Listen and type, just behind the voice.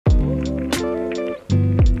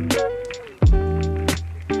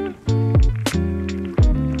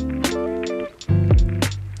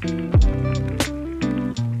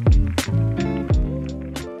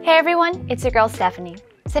everyone, it's your girl Stephanie.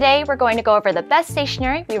 Today we're going to go over the best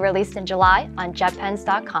stationery we released in July on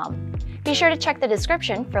JetPens.com. Be sure to check the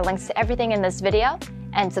description for links to everything in this video,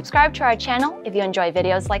 and subscribe to our channel if you enjoy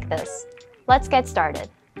videos like this. Let's get started.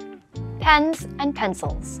 Pens and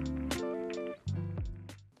pencils.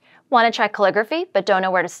 Want to try calligraphy but don't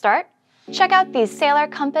know where to start? Check out these Sailor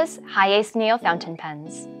Compass High Ace Neo fountain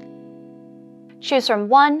pens. Choose from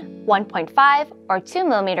 1, 1.5, or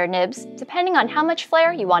 2mm nibs, depending on how much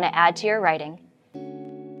flair you want to add to your writing.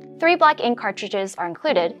 3 black ink cartridges are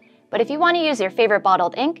included, but if you want to use your favorite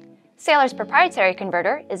bottled ink, Sailor's proprietary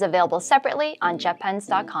converter is available separately on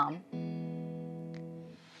JetPens.com.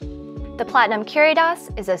 The Platinum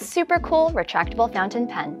Curidas is a super cool retractable fountain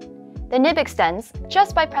pen. The nib extends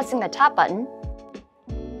just by pressing the top button,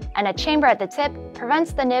 and a chamber at the tip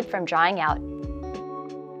prevents the nib from drying out.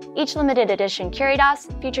 Each limited edition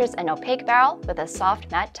Curidas features an opaque barrel with a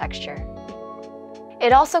soft matte texture.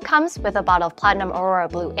 It also comes with a bottle of Platinum Aurora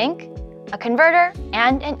Blue ink, a converter,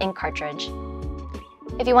 and an ink cartridge.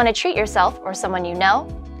 If you want to treat yourself or someone you know,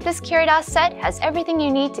 this Curidas set has everything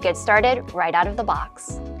you need to get started right out of the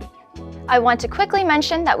box. I want to quickly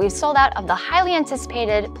mention that we've sold out of the highly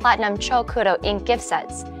anticipated Platinum Chokuro ink gift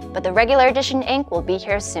sets, but the regular edition ink will be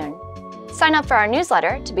here soon. Sign up for our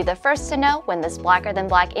newsletter to be the first to know when this blacker than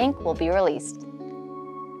black ink will be released.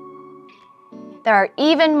 There are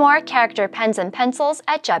even more character pens and pencils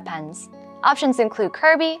at JetPens. Options include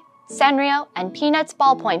Kirby, Sanrio, and Peanuts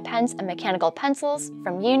ballpoint pens and mechanical pencils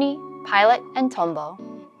from Uni, Pilot, and Tombow.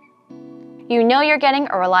 You know you're getting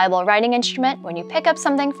a reliable writing instrument when you pick up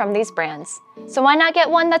something from these brands, so why not get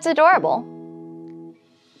one that's adorable?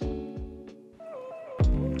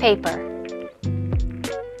 Paper.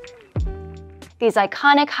 These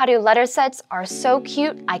iconic Haru letter sets are so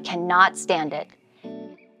cute, I cannot stand it.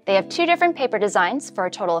 They have 2 different paper designs for a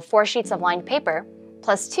total of 4 sheets of lined paper,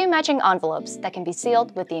 plus 2 matching envelopes that can be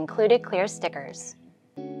sealed with the included clear stickers.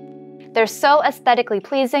 They're so aesthetically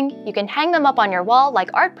pleasing, you can hang them up on your wall like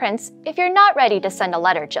art prints if you're not ready to send a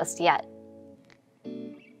letter just yet.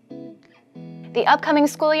 The upcoming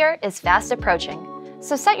school year is fast approaching,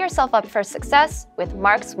 so set yourself up for success with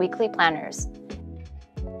Mark's weekly planners.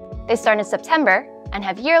 They start in September and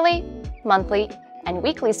have yearly, monthly, and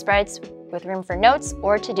weekly spreads with room for notes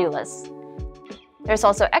or to-do lists. There's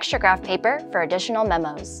also extra graph paper for additional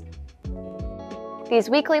memos. These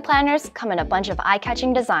weekly planners come in a bunch of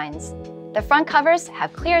eye-catching designs. The front covers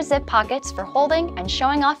have clear zip pockets for holding and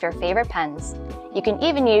showing off your favorite pens. You can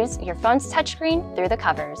even use your phone's touchscreen through the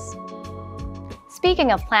covers.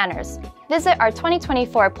 Speaking of planners, visit our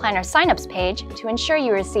 2024 planner signups page to ensure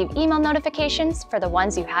you receive email notifications for the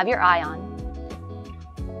ones you have your eye on.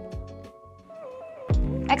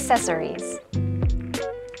 Accessories.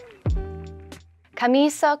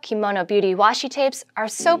 Kamiso Kimono Beauty washi tapes are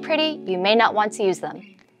so pretty you may not want to use them,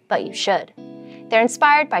 but you should. They're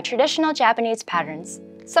inspired by traditional Japanese patterns,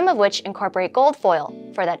 some of which incorporate gold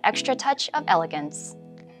foil for that extra touch of elegance.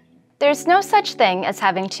 There's no such thing as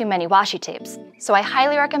having too many washi tapes, so I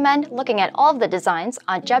highly recommend looking at all of the designs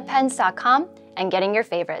on JetPens.com and getting your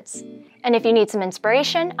favorites. And if you need some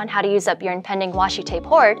inspiration on how to use up your impending washi tape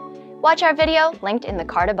hoard, watch our video linked in the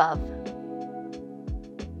card above.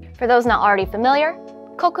 For those not already familiar,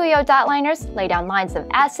 Kokuyo dot liners lay down lines of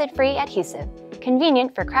acid-free adhesive,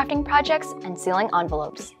 convenient for crafting projects and sealing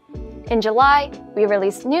envelopes. In July, we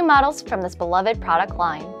released new models from this beloved product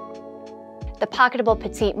line. The pocketable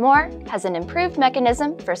Petite More has an improved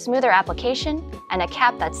mechanism for smoother application and a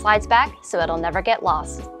cap that slides back so it'll never get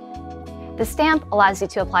lost. The stamp allows you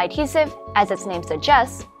to apply adhesive, as its name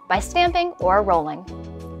suggests, by stamping or rolling.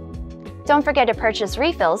 Don't forget to purchase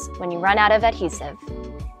refills when you run out of adhesive.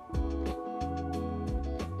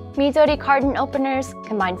 Midori carton openers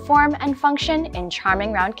combine form and function in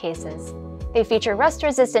charming round cases. They feature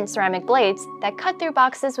rust-resistant ceramic blades that cut through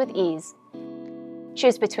boxes with ease.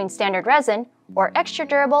 Choose between standard resin or extra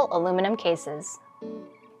durable aluminum cases.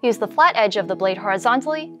 Use the flat edge of the blade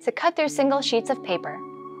horizontally to cut through single sheets of paper.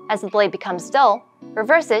 As the blade becomes dull,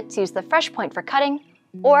 reverse it to use the fresh point for cutting,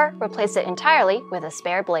 or replace it entirely with a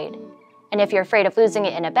spare blade. And if you're afraid of losing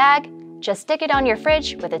it in a bag, just stick it on your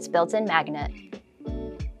fridge with its built-in magnet.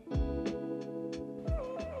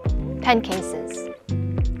 Pen cases.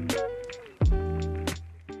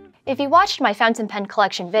 If you watched my fountain pen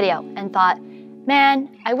collection video and thought,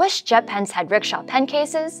 man, I wish JetPens had Rickshaw pen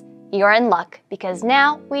cases, you're in luck, because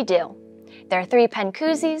now we do. There are 3 pen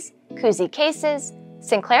koozies, koozie cases,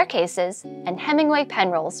 Sinclair cases, and Hemingway pen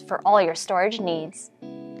rolls for all your storage needs.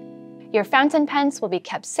 Your fountain pens will be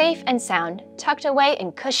kept safe and sound, tucked away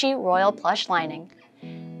in cushy royal plush lining.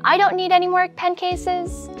 I don't need any more pen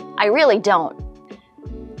cases. I really don't.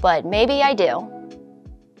 but maybe I do.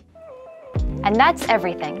 And that's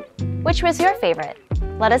everything. Which was your favorite?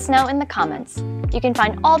 Let us know in the comments. You can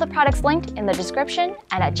find all the products linked in the description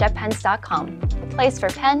and at JetPens.com, the place for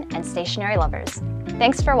pen and stationery lovers.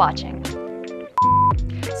 Thanks for watching.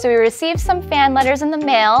 So we received some fan letters in the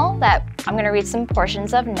mail that I'm going to read some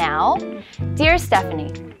portions of now. Dear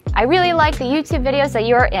Stephanie, I really like the YouTube videos that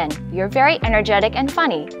you're in. You're very energetic and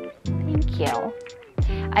funny. Thank you.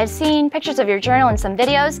 I've seen pictures of your journal in some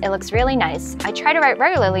videos. It looks really nice. I try to write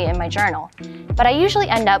regularly in my journal, but I usually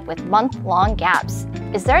end up with month-long gaps.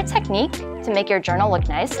 Is there a technique to make your journal look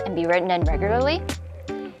nice and be written in regularly?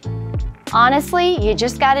 Honestly, you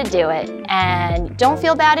just gotta do it, and don't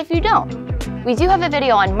feel bad if you don't. We do have a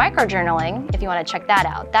video on microjournaling if you want to check that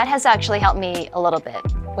out. That has actually helped me a little bit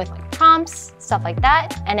with prompts, stuff like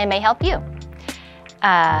that, and it may help you.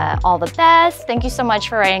 All the best. Thank you so much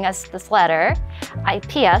for writing us this letter.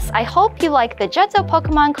 P.S. I hope you like the Jetto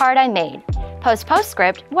Pokemon card I made.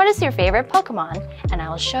 Postscript, what is your favorite Pokemon? And I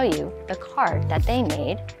will show you the card that they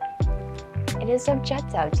made. It is of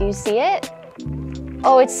Jetto. Do you see it?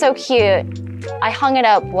 Oh, it's so cute. I hung it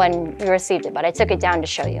up when we received it, but I took it down to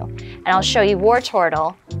show you. And I'll show you War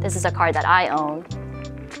Turtle. This is a card that I own,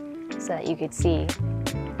 so that you could see.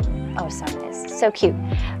 Oh, so nice, so cute.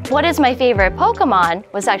 What is my favorite Pokemon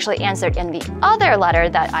was actually answered in the other letter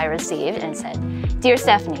that I received, and it said, Dear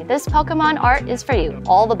Stephanie, this Pokemon art is for you,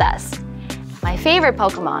 all the best. My favorite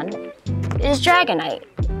Pokemon is Dragonite.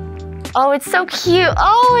 Oh, it's so cute.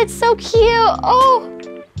 Oh, it's so cute.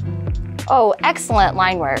 Oh, excellent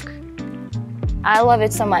line work. I love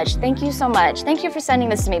it so much. Thank you so much. Thank you for sending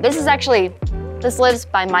this to me. This lives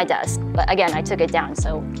by my desk, but again, I took it down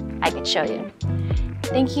so I could show you.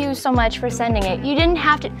 Thank you so much for sending it. You didn't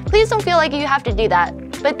have to, please don't feel like you have to do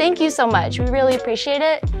that, but thank you so much. We really appreciate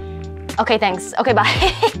it. Okay, thanks. Okay,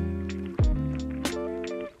 bye.